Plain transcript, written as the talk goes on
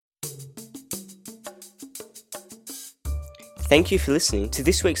Thank you for listening to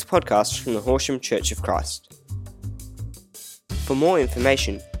this week's podcast from the Horsham Church of Christ. For more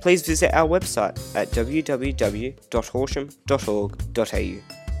information, please visit our website at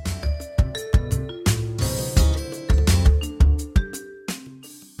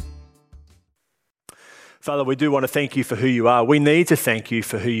Father, we do want to thank you for who you are. We need to thank you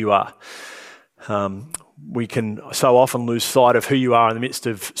for who you are. We can so often lose sight of who you are in the midst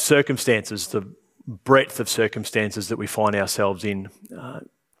of circumstances, the breadth of circumstances that we find ourselves in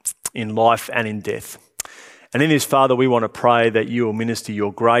life and in death. And in this, Father, we want to pray that you will minister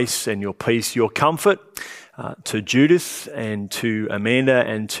your grace and your peace, your comfort to Judith and to Amanda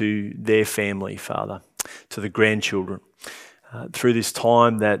and to their family, Father, to the grandchildren. Through this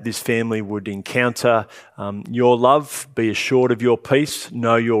time that this family would encounter your love, be assured of your peace,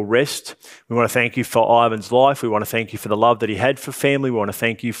 know your rest. We want to thank you for Ivan's life. We want to thank you for the love that he had for family. We want to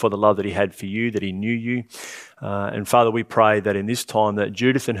thank you for the love that he had for you, that he knew you. And Father, we pray that in this time that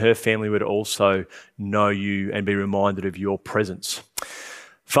Judith and her family would also know you and be reminded of your presence.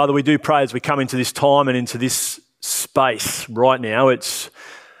 Father, we do pray as we come into this time and into this space right now, there's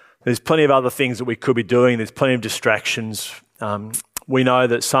plenty of other things that we could be doing. There's plenty of distractions. We know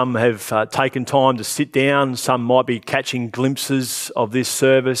that some have taken time to sit down. Some might be catching glimpses of this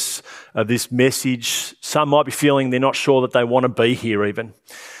service, of this message. Some might be feeling they're not sure that they want to be here even.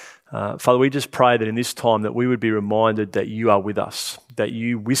 Father, we just pray that in this time that we would be reminded that you are with us, that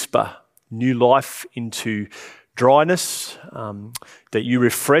you whisper new life into dryness, that you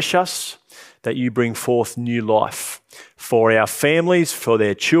refresh us, that you bring forth new life for our families, for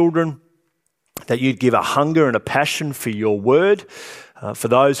their children, that you'd give a hunger and a passion for your word, for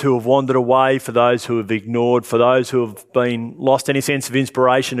those who have wandered away, for those who have ignored, for those who have lost any sense of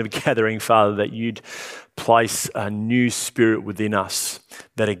inspiration of gathering, Father, that you'd place a new spirit within us,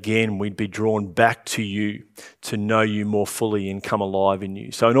 that again we'd be drawn back to you, to know you more fully and come alive in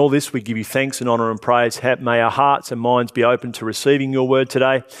you. So in all this, we give you thanks and honour and praise. May our hearts and minds be open to receiving your word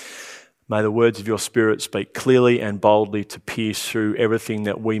today. May the words of your Spirit speak clearly and boldly to pierce through everything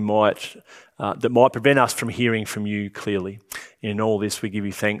that that might prevent us from hearing from you clearly. In all this, we give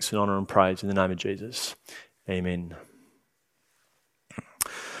you thanks and honour and praise in the name of Jesus. Amen.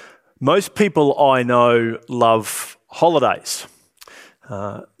 Most people I know love holidays.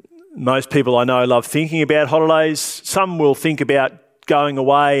 Most people I know love thinking about holidays. Some will think about going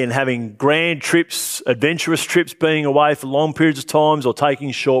away and having grand trips, adventurous trips, being away for long periods of times or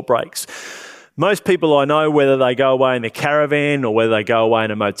taking short breaks. Most people I know, whether they go away in a caravan or whether they go away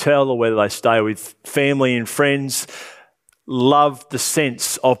in a motel or whether they stay with family and friends, love the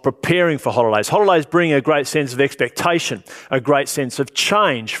sense of preparing for holidays. Holidays bring a great sense of expectation, a great sense of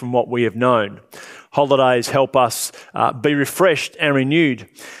change from what we have known. Holidays help us be refreshed and renewed.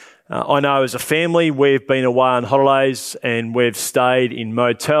 I know as a family, we've been away on holidays and we've stayed in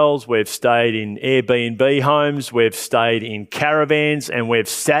motels, we've stayed in Airbnb homes, we've stayed in caravans, and we've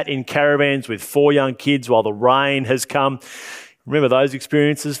sat in caravans with 4 young kids while the rain has come. Remember those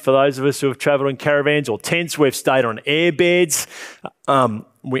experiences for those of us who have travelled in caravans or tents? We've stayed on airbeds.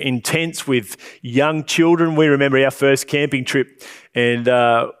 We're in tents with young children. We remember our first camping trip, and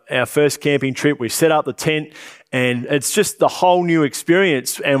we set up the tent, and it's just the whole new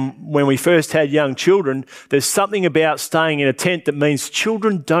experience. And when we first had young children, there's something about staying in a tent that means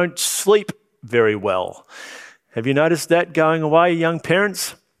children don't sleep very well. Have you noticed that going away, young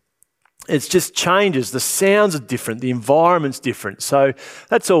parents? It just changes. The sounds are different. The environment's different. So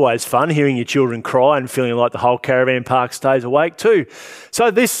that's always fun, hearing your children cry and feeling like the whole caravan park stays awake too. So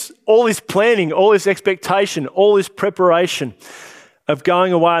all this planning, all this expectation, all this preparation of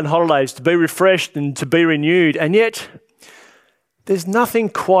going away on holidays to be refreshed and to be renewed. And yet, there's nothing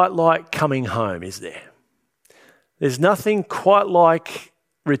quite like coming home, is there? There's nothing quite like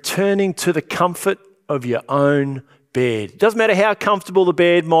returning to the comfort of your own bed. It doesn't matter how comfortable the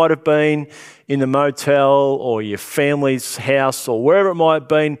bed might have been in the motel or your family's house or wherever it might have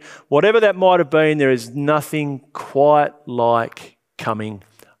been, whatever that might have been, there is nothing quite like coming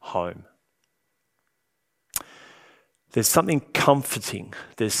home. There's something comforting,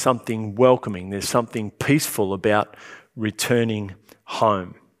 there's something welcoming, there's something peaceful about returning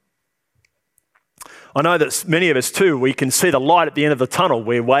home. I know that many of us too, we can see the light at the end of the tunnel.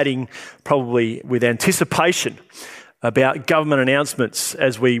 We're waiting probably with anticipation about government announcements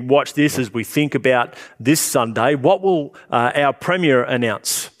as we watch this, as we think about this Sunday. What will our Premier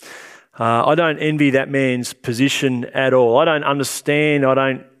announce? I don't envy that man's position at all. I don't understand, I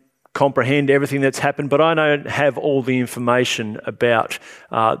don't comprehend everything that's happened, but I don't have all the information about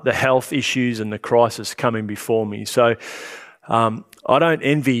the health issues and the crisis coming before me. So I don't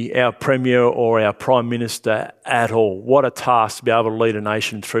envy our Premier or our Prime Minister at all. What a task to be able to lead a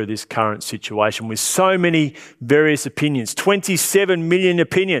nation through this current situation with so many various opinions, 27 million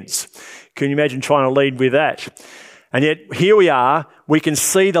opinions. Can you imagine trying to lead with that? And yet here we are, we can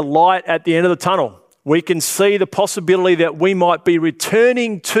see the light at the end of the tunnel. We can see the possibility that we might be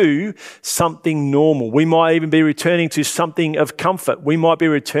returning to something normal. We might even be returning to something of comfort. We might be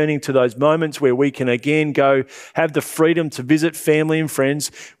returning to those moments where we can again go have the freedom to visit family and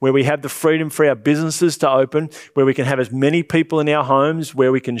friends, where we have the freedom for our businesses to open, where we can have as many people in our homes,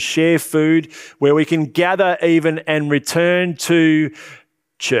 where we can share food, where we can gather even and return to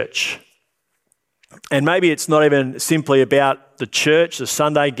church. And maybe it's not even simply about the church, the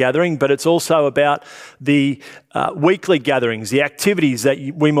Sunday gathering, but it's also about the weekly gatherings, the activities that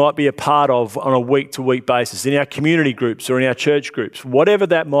we might be a part of on a week-to-week basis in our community groups or in our church groups, whatever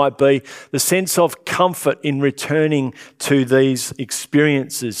that might be, the sense of comfort in returning to these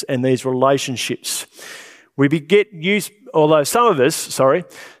experiences and these relationships. We get used, although some of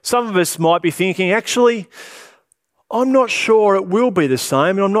us might be thinking, actually, I'm not sure it will be the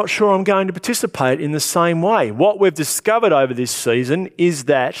same, and I'm not sure I'm going to participate in the same way. What we've discovered over this season is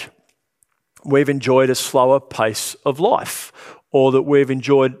that we've enjoyed a slower pace of life, or that we've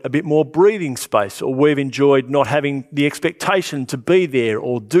enjoyed a bit more breathing space, or we've enjoyed not having the expectation to be there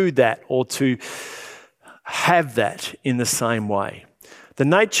or do that or to have that in the same way. The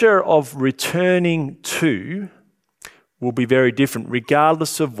nature of returning to will be very different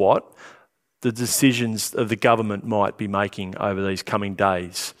regardless of what the decisions of the government might be making over these coming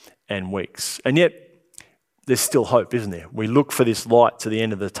days and weeks. And yet, there's still hope, isn't there? We look for this light to the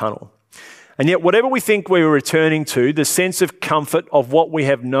end of the tunnel. And yet, whatever we think we were returning to, the sense of comfort of what we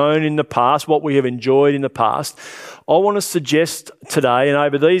have known in the past, what we have enjoyed in the past, I want to suggest today and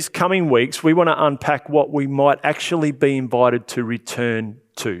over these coming weeks, we want to unpack what we might actually be invited to return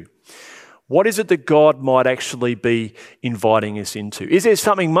to. What is it that God might actually be inviting us into? Is there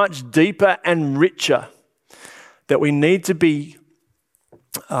something much deeper and richer that we need to be,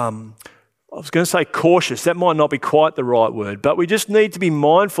 I was going to say cautious, that might not be quite the right word, but we just need to be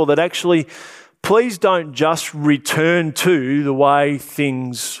mindful that actually, please don't just return to the way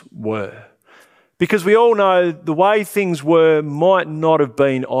things were. Because we all know the way things were might not have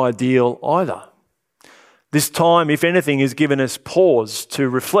been ideal either. This time, if anything, has given us pause to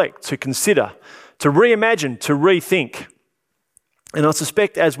reflect, to consider, to reimagine, to rethink. And I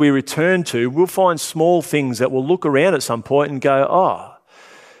suspect as we return to, we'll find small things that we'll look around at some point and go, oh,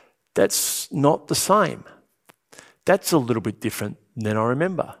 that's not the same. That's a little bit different than I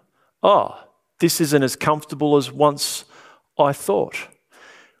remember. Oh, this isn't as comfortable as once I thought.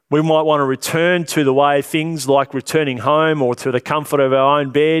 We might want to return to the way things like returning home or to the comfort of our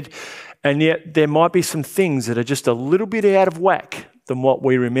own bed. And yet there might be some things that are just a little bit out of whack than what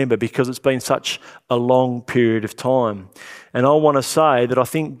we remember because it's been such a long period of time. And I want to say that I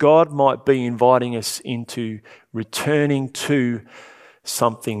think God might be inviting us into returning to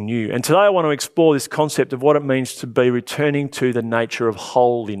something new. And today I want to explore this concept of what it means to be returning to the nature of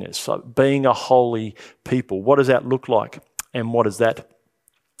holiness, so being a holy people. What does that look like? And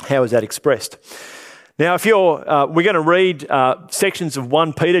how is that expressed? Now, if we're going to read sections of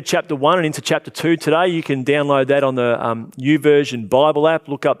 1 Peter chapter 1 and into chapter 2 today. You can download that on the YouVersion Bible app.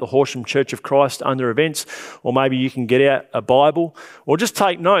 Look up the Horsham Church of Christ under events, or maybe you can get out a Bible, or just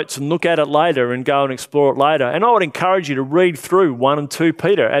take notes and look at it later and go and explore it later. And I would encourage you to read through 1 and 2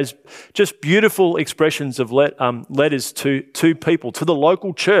 Peter as just beautiful expressions of letters to people, to the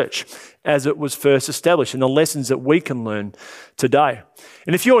local church as it was first established, and the lessons that we can learn today.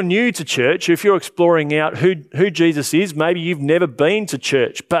 And if you're new to church, if you're exploring out who Jesus is, maybe you've never been to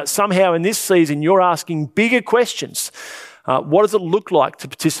church, but somehow in this season you're asking bigger questions. What does it look like to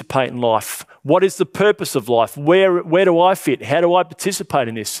participate in life? What is the purpose of life? Where do I fit? How do I participate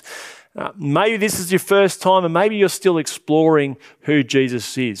in this? Maybe this is your first time, and maybe you're still exploring who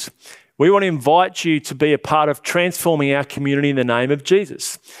Jesus is. We want to invite you to be a part of transforming our community in the name of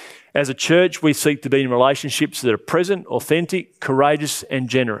Jesus. As a church, we seek to be in relationships that are present, authentic, courageous, and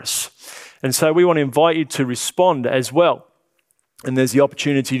generous. And so we want to invite you to respond as well. And there's the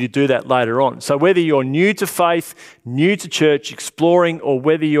opportunity to do that later on. So whether you're new to faith, new to church, exploring, or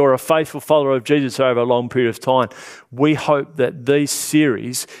whether you're a faithful follower of Jesus over a long period of time, we hope that this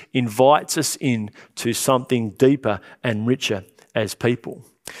series invites us into something deeper and richer as people.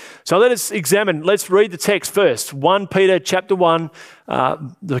 So let's read the text first. 1 Peter chapter 1,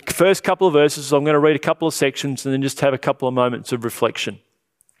 the first couple of verses. I'm going to read a couple of sections and then just have a couple of moments of reflection.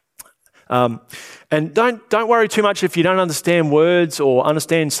 And don't worry too much if you don't understand words or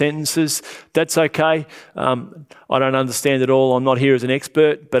understand sentences. That's okay. I don't understand it all. I'm not here as an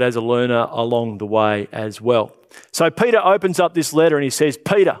expert, but as a learner along the way as well. So Peter opens up this letter and he says,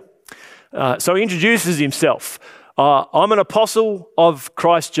 Peter. So he introduces himself. I'm an apostle of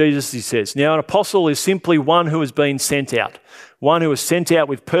Christ Jesus, he says. Now, an apostle is simply one who has been sent out. One who was sent out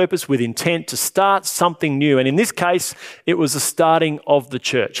with purpose, with intent to start something new. And in this case, it was the starting of the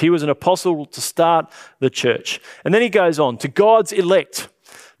church. He was an apostle to start the church. And then he goes on, to God's elect,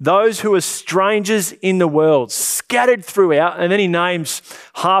 those who are strangers in the world, scattered throughout. And then he names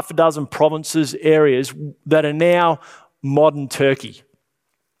half a dozen provinces, areas that are now modern Turkey.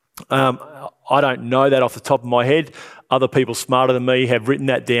 I don't know that off the top of my head. Other people smarter than me have written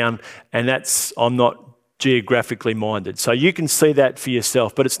that down, and I'm not geographically minded. So you can see that for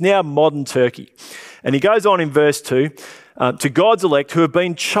yourself, but it's now modern Turkey. And he goes on in verse 2, to God's elect who have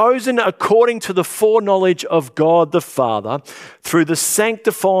been chosen according to the foreknowledge of God the Father through the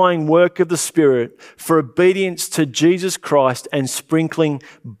sanctifying work of the Spirit for obedience to Jesus Christ and sprinkling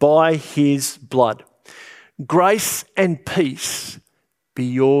by his blood. Grace and peace be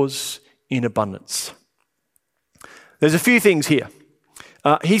yours in abundance. There's a few things here.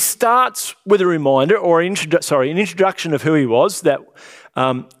 He starts with a reminder or an introduction of who he was that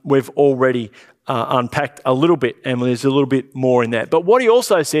we've already unpacked a little bit, and there's a little bit more in that. But what he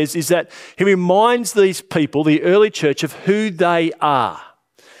also says is that he reminds these people, the early church, of who they are.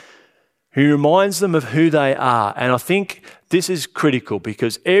 He reminds them of who they are. And I think this is critical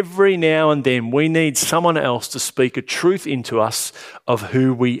because every now and then we need someone else to speak a truth into us of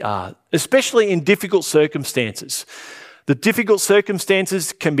who we are, especially in difficult circumstances. The difficult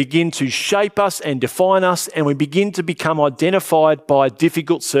circumstances can begin to shape us and define us, and we begin to become identified by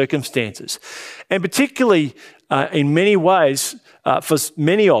difficult circumstances. And particularly in many ways, for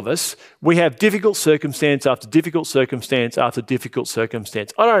many of us, we have difficult circumstance after difficult circumstance after difficult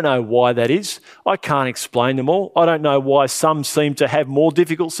circumstance. I don't know why that is. I can't explain them all. I don't know why some seem to have more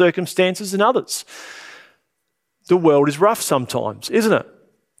difficult circumstances than others. The world is rough sometimes, isn't it?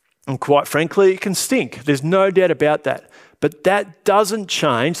 And quite frankly, it can stink. There's no doubt about that. But that doesn't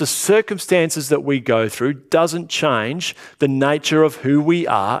change, the circumstances that we go through doesn't change the nature of who we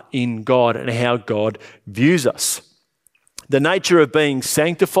are in God and how God views us. The nature of being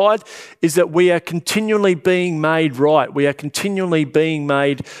sanctified is that we are continually being made right. We are continually being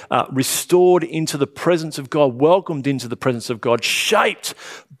made restored into the presence of God, welcomed into the presence of God, shaped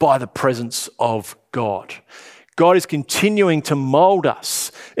by the presence of God. God is continuing to mold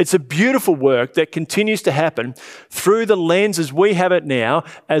us. It's a beautiful work that continues to happen through the lens as we have it now,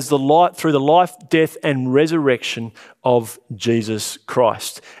 as the light through the life, death, and resurrection of Jesus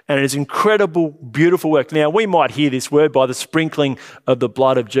Christ. And it is incredible, beautiful work. Now, we might hear this word by the sprinkling of the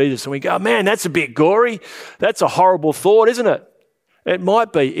blood of Jesus, and we go, man, that's a bit gory. That's a horrible thought, isn't it? It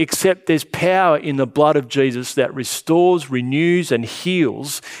might be, except there's power in the blood of Jesus that restores, renews, and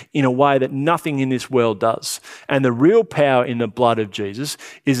heals in a way that nothing in this world does. And the real power in the blood of Jesus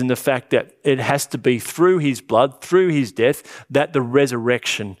is in the fact that it has to be through his blood, through his death, that the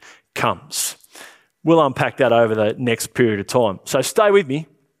resurrection comes. We'll unpack that over the next period of time. So stay with me.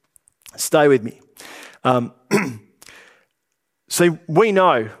 Stay with me. See, we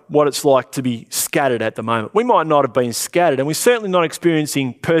know what it's like to be scattered at the moment. We might not have been scattered, and we're certainly not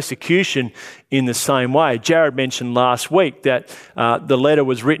experiencing persecution in the same way. Jared mentioned last week that the letter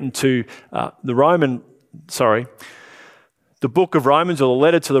was written to the book of Romans, or the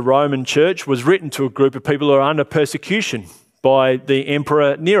letter to the Roman church, was written to a group of people who are under persecution by the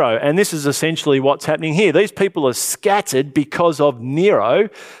Emperor Nero. And this is essentially what's happening here. These people are scattered because of Nero,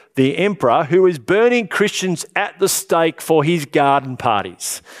 the emperor, who is burning Christians at the stake for his garden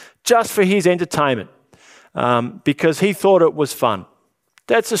parties, just for his entertainment, because he thought it was fun.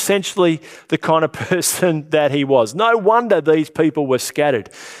 That's essentially the kind of person that he was. No wonder these people were scattered.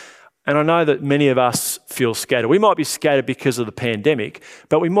 And I know that many of us feel scattered. We might be scattered because of the pandemic,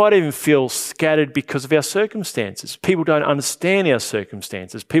 but we might even feel scattered because of our circumstances. People don't understand our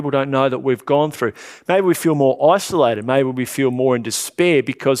circumstances. People don't know that we've gone through. Maybe we feel more isolated. Maybe we feel more in despair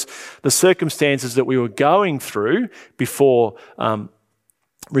because the circumstances that we were going through before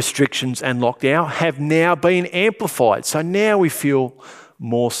restrictions and lockdown have now been amplified. So now we feel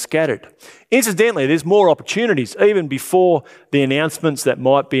more scattered. Incidentally, there's more opportunities even before the announcements that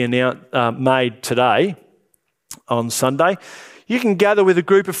might be made today on Sunday. You can gather with a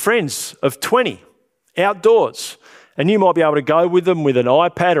group of friends of 20 outdoors And you might be able to go with them with an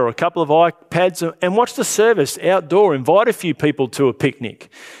iPad or a couple of iPads and watch the service outdoor. Invite a few people to a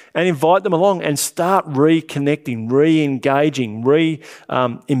picnic and invite them along and start reconnecting, re-engaging,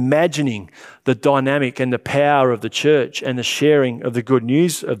 imagining the dynamic and the power of the church and the sharing of the good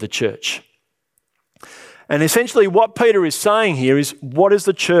news of the church. And essentially what Peter is saying here is, what does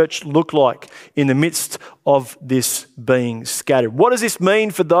the church look like in the midst of this being scattered? What does this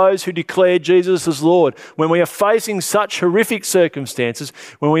mean for those who declare Jesus as Lord? When we are facing such horrific circumstances,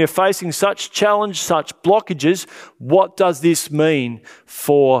 when we are facing such challenge, such blockages, what does this mean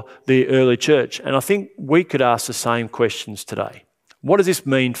for the early church? And I think we could ask the same questions today. What does this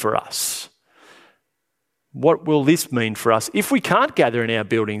mean for us? What will this mean for us if we can't gather in our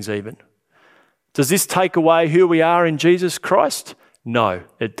buildings even? Does this take away who we are in Jesus Christ? No,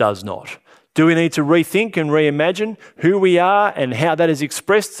 it does not. Do we need to rethink and reimagine who we are and how that is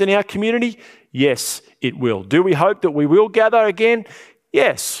expressed in our community? Yes, it will. Do we hope that we will gather again?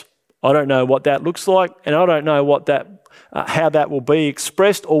 Yes. I don't know what that looks like, and I don't know how that will be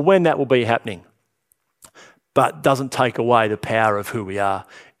expressed or when that will be happening. But it doesn't take away the power of who we are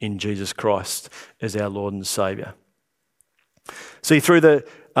in Jesus Christ as our Lord and Saviour. See,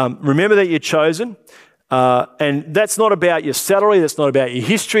 remember that you're chosen, and that's not about your salary, that's not about your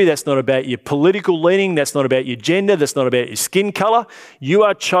history, that's not about your political leaning, that's not about your gender, that's not about your skin colour. You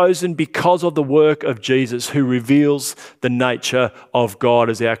are chosen because of the work of Jesus, who reveals the nature of God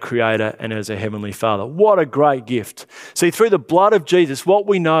as our Creator and as our Heavenly Father. What a great gift. See, through the blood of Jesus, what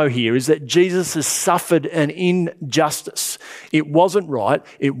we know here is that Jesus has suffered an injustice. It wasn't right,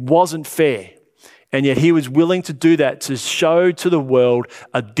 it wasn't fair. And yet he was willing to do that to show to the world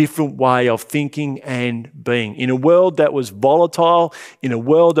a different way of thinking and being. In a world that was volatile, in a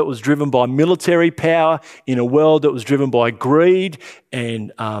world that was driven by military power, in a world that was driven by greed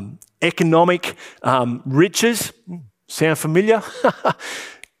and economic riches. Sound familiar?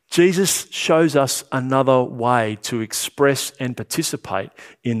 Jesus shows us another way to express and participate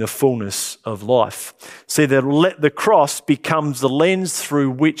in the fullness of life. See, the cross becomes the lens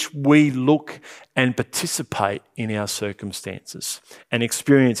through which we look and participate in our circumstances and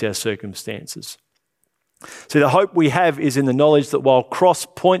experience our circumstances. See, the hope we have is in the knowledge that while cross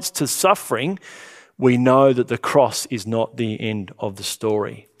points to suffering, we know that the cross is not the end of the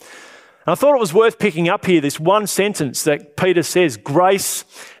story. And I thought it was worth picking up here this one sentence that Peter says, grace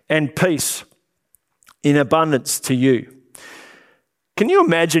and peace in abundance to you. Can you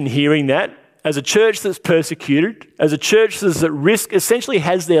imagine hearing that as a church that's persecuted, as a church that's at risk, essentially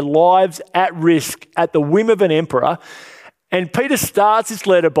has their lives at risk at the whim of an emperor? And Peter starts his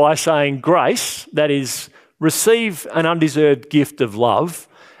letter by saying grace, that is, receive an undeserved gift of love,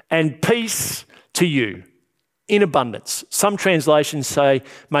 and peace to you in abundance. Some translations say,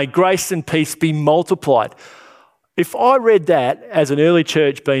 may grace and peace be multiplied. If I read that as an early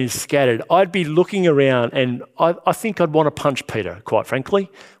church being scattered, I'd be looking around and I think I'd want to punch Peter, quite frankly.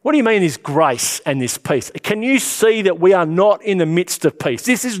 What do you mean this grace and this peace? Can you see that we are not in the midst of peace?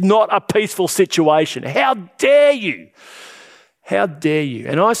 This is not a peaceful situation. How dare you? How dare you?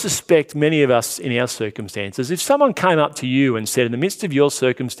 And I suspect many of us in our circumstances, if someone came up to you and said, in the midst of your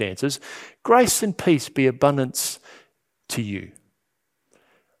circumstances, grace and peace be abundance to you,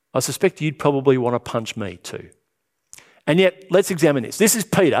 I suspect you'd probably want to punch me too. And yet, let's examine this. This is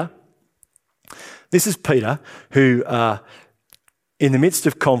Peter. This is Peter who, in the midst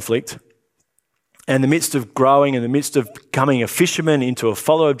of conflict, and the midst of growing, in the midst of becoming a fisherman into a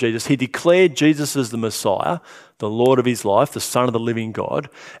follower of Jesus, he declared Jesus as the Messiah, the Lord of his life, the Son of the living God.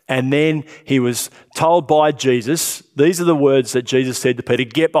 And then he was told by Jesus, these are the words that Jesus said to Peter,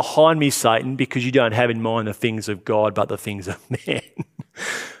 get behind me, Satan, because you don't have in mind the things of God, but the things of man.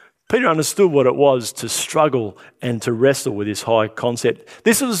 Peter understood what it was to struggle and to wrestle with this high concept.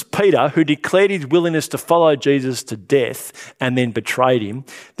 This was Peter who declared his willingness to follow Jesus to death and then betrayed him.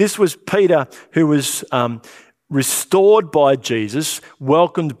 This was Peter who was restored by Jesus,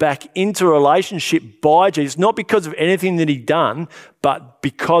 welcomed back into a relationship by Jesus, not because of anything that he'd done, but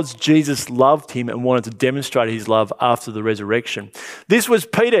because Jesus loved him and wanted to demonstrate his love after the resurrection. This was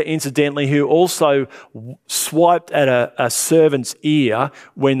Peter, incidentally, who also swiped at a servant's ear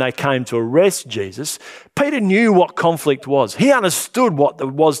when they came to arrest Jesus. Peter knew what conflict was. He understood what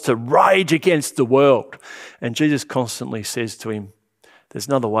it was to rage against the world. And Jesus constantly says to him, there's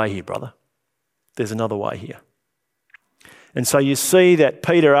another way here, brother. There's another way here. And so you see that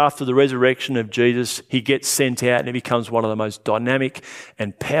Peter, after the resurrection of Jesus, he gets sent out and he becomes one of the most dynamic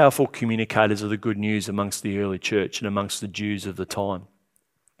and powerful communicators of the good news amongst the early church and amongst the Jews of the time.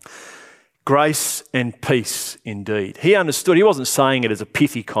 Grace and peace indeed. He understood, he wasn't saying it as a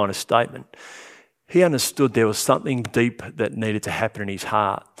pithy kind of statement. he understood there was something deep that needed to happen in his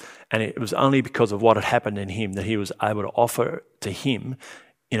heart. And it was only because of what had happened in him that he was able to offer it to him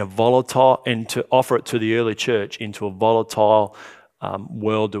in a volatile, and to offer it to the early church into a volatile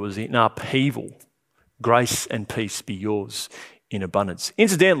world that was in upheaval. Grace and peace be yours in abundance.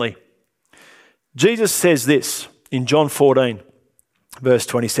 Incidentally, Jesus says this in John 14, verse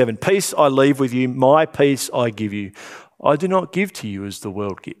 27, "Peace I leave with you, my peace I give you. I do not give to you as the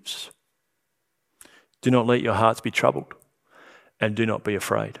world gives. Do not let your hearts be troubled, and do not be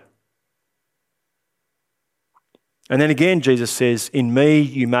afraid." And then again, Jesus says, "In me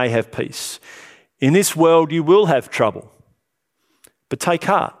you may have peace. In this world you will have trouble. But take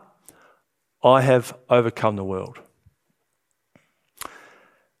heart, I have overcome the world."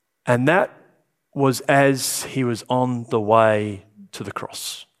 And that was as he was on the way to the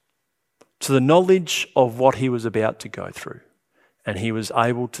cross, to the knowledge of what he was about to go through. And he was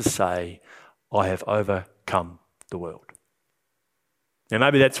able to say, "I have overcome the world." Now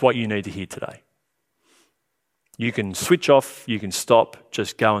maybe that's what you need to hear today. You can switch off, you can stop,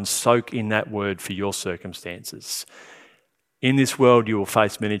 just go and soak in that word for your circumstances. In this world you will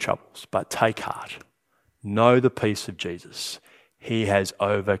face many troubles, but take heart. Know the peace of Jesus. He has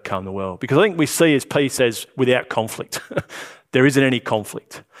overcome the world. Because I think we see his peace as without conflict. There isn't any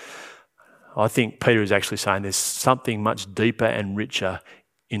conflict. I think Peter is actually saying there's something much deeper and richer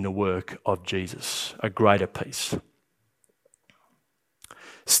in the work of Jesus, a greater peace.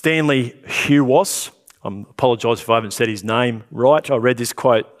 Stanley Hughes, I apologise if I haven't said his name right. I read this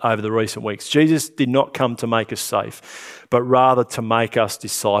quote over the recent weeks. "Jesus did not come to make us safe, but rather to make us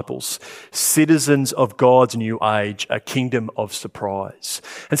disciples, citizens of God's new age, a kingdom of surprise."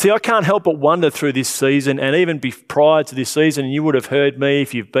 And see, I can't help but wonder through this season, and even prior to this season, and you would have heard me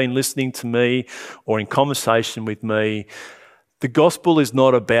if you've been listening to me or in conversation with me, the gospel is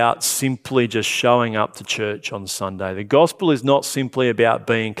not about simply just showing up to church on Sunday. The gospel is not simply about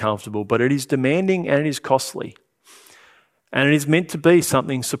being comfortable, but it is demanding and it is costly. And it is meant to be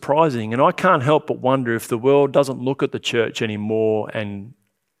something surprising. And I can't help but wonder if the world doesn't look at the church anymore and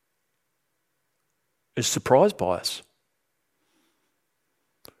is surprised by us.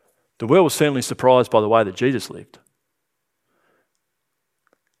 The world was certainly surprised by the way that Jesus lived.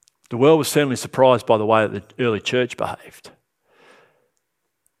 The world was certainly surprised by the way that the early church behaved.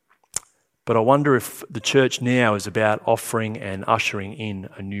 But I wonder if the church now is about offering and ushering in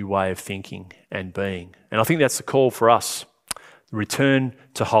a new way of thinking and being. And I think that's the call for us, the return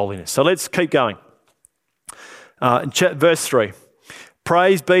to holiness. So let's keep going. Verse 3.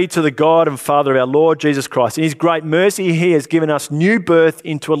 "Praise be to the God and Father of our Lord Jesus Christ. In his great mercy, he has given us new birth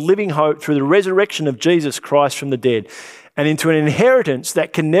into a living hope through the resurrection of Jesus Christ from the dead, and into an inheritance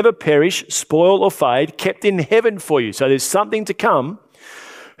that can never perish, spoil or fade, kept in heaven for you." So there's something to come,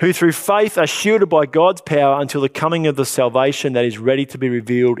 "who through faith are shielded by God's power until the coming of the salvation that is ready to be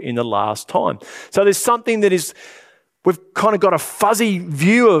revealed in the last time." So there's something that is, we've kind of got a fuzzy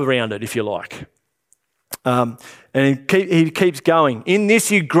view around it, if you like. And he keeps going. "In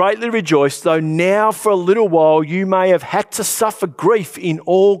this you greatly rejoice, though now for a little while you may have had to suffer grief in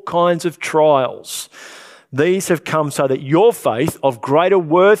all kinds of trials. These have come so that your faith, of greater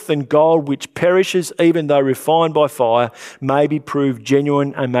worth than gold which perishes even though refined by fire, may be proved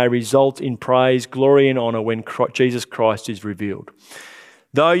genuine and may result in praise, glory and honour when Jesus Christ is revealed.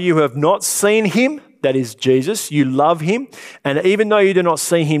 Though you have not seen him," that is Jesus, "you love him. And even though you do not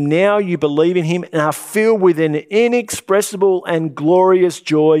see him now, you believe in him and are filled with an inexpressible and glorious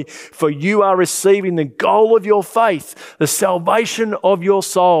joy, for you are receiving the goal of your faith, the salvation of your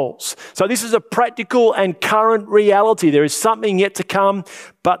souls." So this is a practical and current reality. There is something yet to come,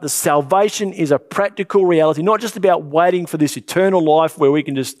 but the salvation is a practical reality, not just about waiting for this eternal life where we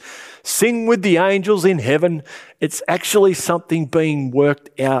can just sing with the angels in heaven. It's actually something being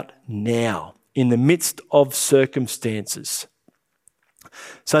worked out now, in the midst of circumstances.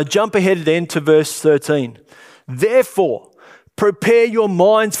 So jump ahead then to verse 13. "Therefore, prepare your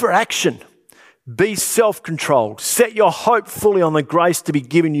minds for action. Be self-controlled. Set your hope fully on the grace to be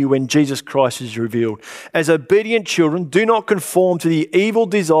given you when Jesus Christ is revealed. As obedient children, do not conform to the evil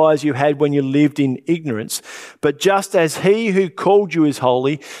desires you had when you lived in ignorance, but just as he who called you is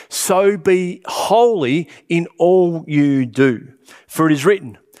holy, so be holy in all you do. For it is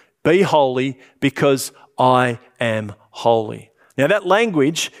written, 'Be holy because I am holy.'" Now that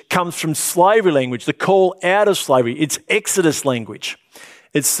language comes from slavery language, the call out of slavery. It's Exodus language.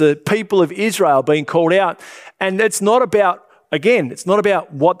 It's the people of Israel being called out. And it's not about, again, it's not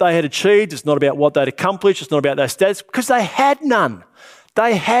about what they had achieved. It's not about what they'd accomplished. It's not about their status, because they had none.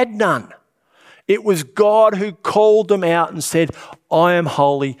 They had none. It was God who called them out and said, I am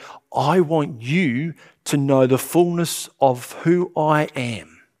holy. I want you to know the fullness of who I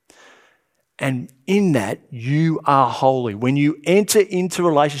am. And in that, you are holy. When you enter into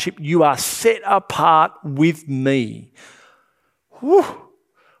relationship, you are set apart with me. Whew,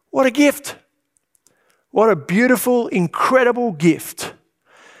 what a gift. What a beautiful, incredible gift.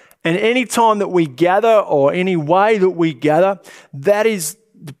 And any time that we gather or any way that we gather, that is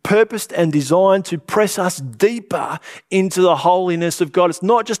purposed and designed to press us deeper into the holiness of God. It's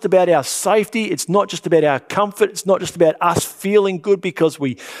not just about our safety. It's not just about our comfort. It's not just about us feeling good because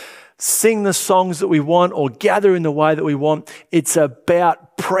we sing the songs that we want or gather in the way that we want. It's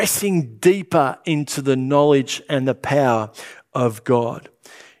about pressing deeper into the knowledge and the power of God.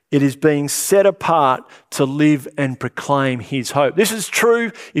 It is being set apart to live and proclaim his hope. This is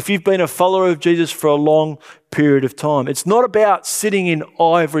true if you've been a follower of Jesus for a long period of time. It's not about sitting in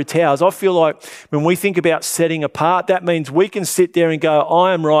ivory towers. I feel like when we think about setting apart, that means we can sit there and go,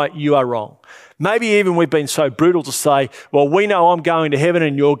 I am right, you are wrong. Maybe even we've been so brutal to say, well, we know I'm going to heaven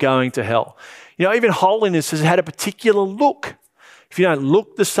and you're going to hell. You know, even holiness has had a particular look. If you don't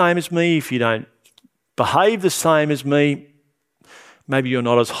look the same as me, if you don't behave the same as me, maybe you're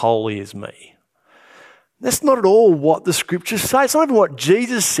not as holy as me. That's not at all what the scriptures say. It's not even what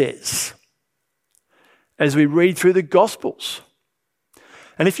Jesus says as we read through the Gospels.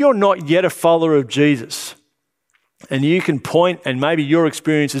 And if you're not yet a follower of Jesus, and you can point, and maybe your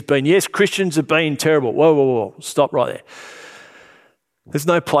experience has been, yes, Christians have been terrible. Whoa, stop right there. There's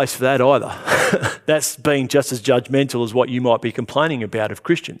no place for that either. That's being just as judgmental as what you might be complaining about of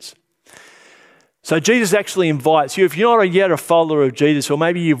Christians. So Jesus actually invites you, if you're not yet a follower of Jesus, or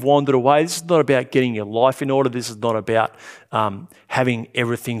maybe you've wandered away, this is not about getting your life in order. This is not about having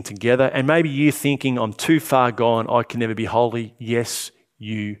everything together. And maybe you're thinking, I'm too far gone, I can never be holy. Yes,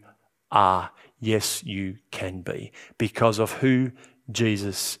 you are. Yes, you can be, because of who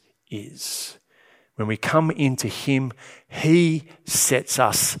Jesus is. When we come into him, he sets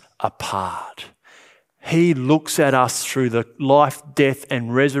us apart. He looks at us through the life, death,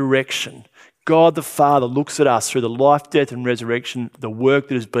 and resurrection. God the Father looks at us through the life, death, and resurrection, the work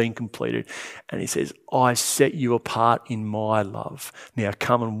that has been completed, and he says, I set you apart in my love. Now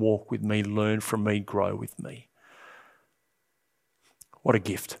come and walk with me, learn from me, grow with me. What a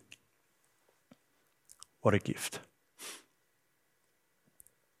gift. What a gift.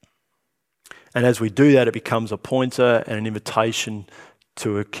 And as we do that, it becomes a pointer and an invitation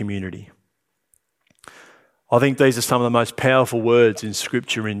to a community. I think these are some of the most powerful words in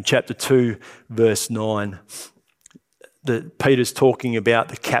Scripture. In chapter 2, verse 9, that Peter's talking about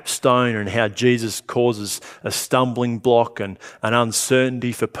the capstone and how Jesus causes a stumbling block and an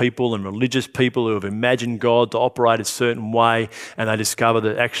uncertainty for people and religious people who have imagined God to operate a certain way, and they discover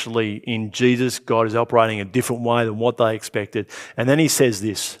that actually in Jesus, God is operating a different way than what they expected. And then he says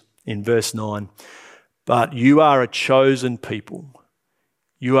this in verse 9, but you are a chosen people.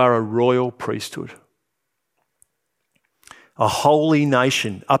 You are a royal priesthood, a holy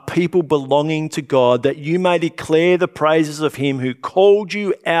nation, a people belonging to God, that you may declare the praises of him who called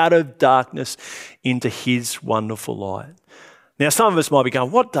you out of darkness into his wonderful light. Now, some of us might be going,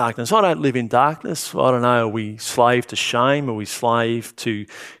 what darkness? I don't live in darkness. I don't know, are we slave to shame? Are we slave to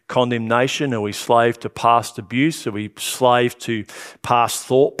condemnation? Are we slave to past abuse? Are we slave to past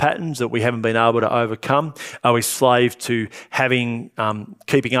thought patterns that we haven't been able to overcome? Are we slave to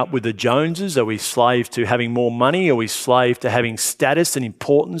keeping up with the Joneses? Are we slave to having more money? Are we slave to having status and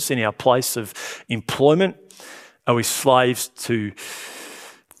importance in our place of employment? Are we slaves to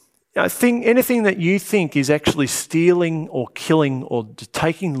anything that you think is actually stealing or killing or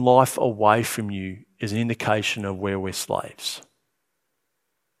taking life away from you is an indication of where we're slaves.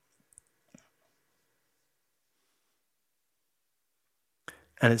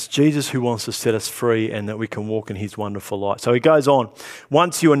 And it's Jesus who wants to set us free and that we can walk in his wonderful light. So he goes on,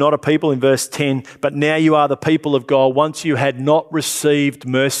 once you were not a people, in verse 10, but now you are the people of God. Once you had not received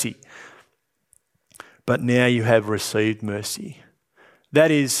mercy, but now you have received mercy. That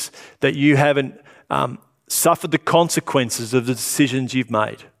is, that you haven't suffered the consequences of the decisions you've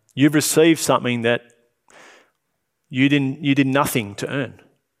made. You've received something that you did nothing to earn.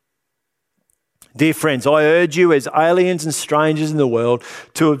 Dear friends, I urge you as aliens and strangers in the world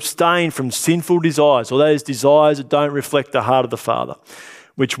to abstain from sinful desires, or those desires that don't reflect the heart of the Father,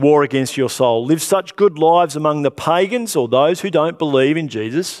 which war against your soul. Live such good lives among the pagans, or those who don't believe in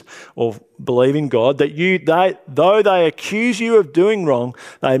Jesus or believe in God, that though they accuse you of doing wrong,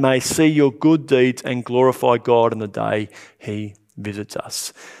 they may see your good deeds and glorify God in the day he visits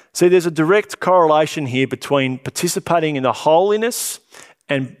us. See, there's a direct correlation here between participating in the holiness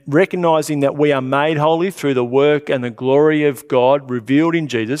and recognizing that we are made holy through the work and the glory of God revealed in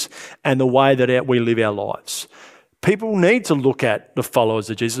Jesus and the way that we live our lives. People need to look at the followers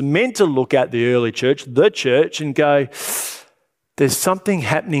of Jesus, meant to look at the early church, the church, and go, there's something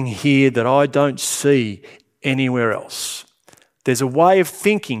happening here that I don't see anywhere else. There's a way of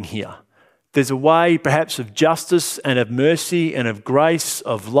thinking here. There's a way perhaps of justice and of mercy and of grace,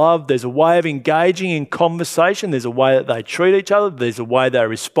 of love. There's a way of engaging in conversation. There's a way that they treat each other. There's a way they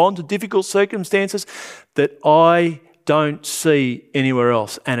respond to difficult circumstances that I don't see anywhere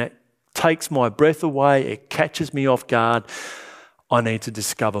else. And it takes my breath away. It catches me off guard. I need to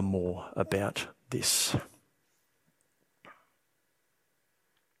discover more about this.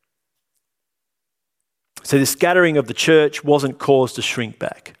 So the scattering of the church wasn't caused to shrink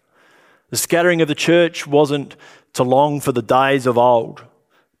back. The scattering of the church wasn't to long for the days of old,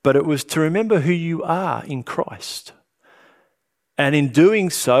 but it was to remember who you are in Christ. And in doing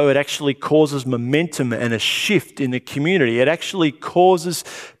so, it actually causes momentum and a shift in the community. It actually causes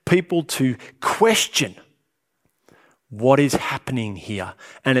people to question what is happening here.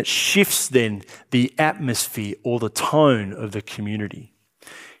 And it shifts then the atmosphere or the tone of the community.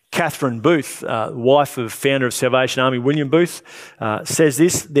 Catherine Booth, wife of founder of Salvation Army, William Booth, says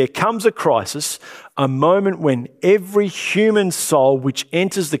this: there comes a crisis, a moment when every human soul which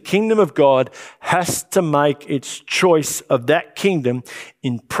enters the kingdom of God has to make its choice of that kingdom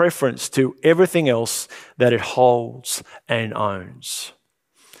in preference to everything else that it holds and owns.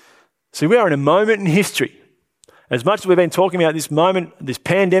 See, we are in a moment in history. As much as we've been talking about this moment, this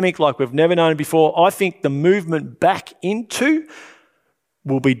pandemic like we've never known before, I think the movement back into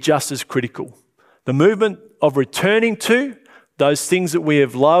will be just as critical. The movement of returning to those things that we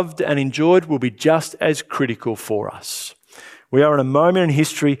have loved and enjoyed will be just as critical for us. We are in a moment in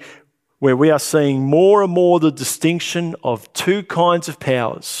history where we are seeing more and more the distinction of two kinds of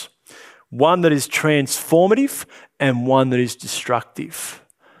powers, one that is transformative and one that is destructive.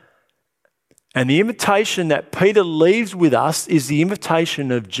 And the invitation that Peter leaves with us is the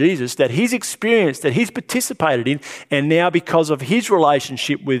invitation of Jesus that he's experienced, that he's participated in, and now because of his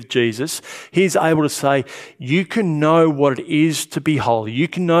relationship with Jesus, he's able to say, you can know what it is to be holy. You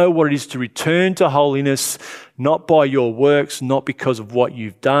can know what it is to return to holiness, not by your works, not because of what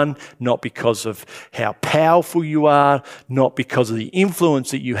you've done, not because of how powerful you are, not because of the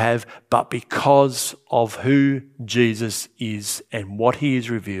influence that you have, but because of who Jesus is and what he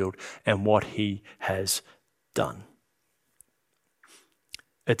has revealed and what he has done.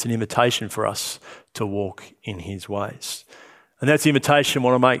 It's an invitation for us to walk in his ways. And that's the invitation I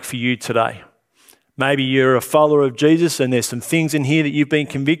want to make for you today. Maybe you're a follower of Jesus and there's some things in here that you've been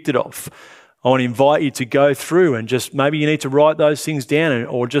convicted of. I want to invite you to go through and just maybe you need to write those things down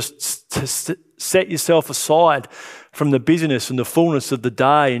or just to set yourself aside from the busyness and the fullness of the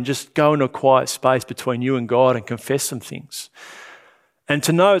day and just go into a quiet space between you and God and confess some things. And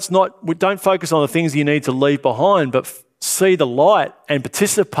to know don't focus on the things you need to leave behind, but see the light and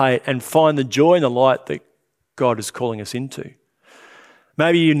participate and find the joy in the light that God is calling us into.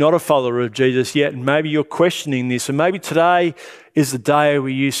 Maybe you're not a follower of Jesus yet, and maybe you're questioning this. And maybe today is the day where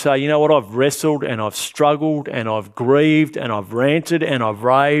you say, you know what, I've wrestled and I've struggled and I've grieved and I've ranted and I've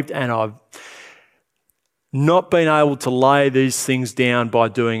raved and I've not been able to lay these things down by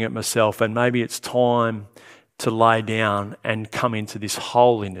doing it myself. And maybe it's time to lay down and come into this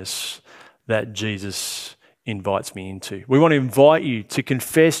holiness that Jesus invites me into. We want to invite you to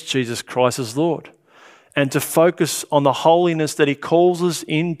confess Jesus Christ as Lord, and to focus on the holiness that he calls us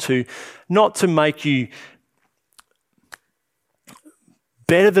into, not to make you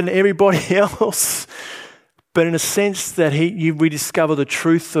better than everybody else, but in a sense that we discover the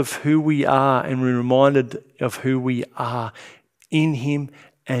truth of who we are and we're reminded of who we are in him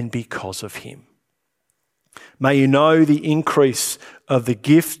and because of him. May you know the increase of the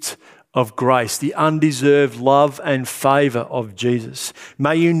gift of grace, the undeserved love and favour of Jesus.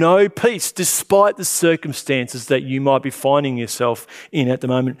 May you know peace despite the circumstances that you might be finding yourself in at the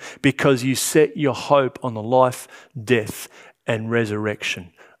moment, because you set your hope on the life, death and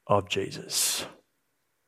resurrection of Jesus.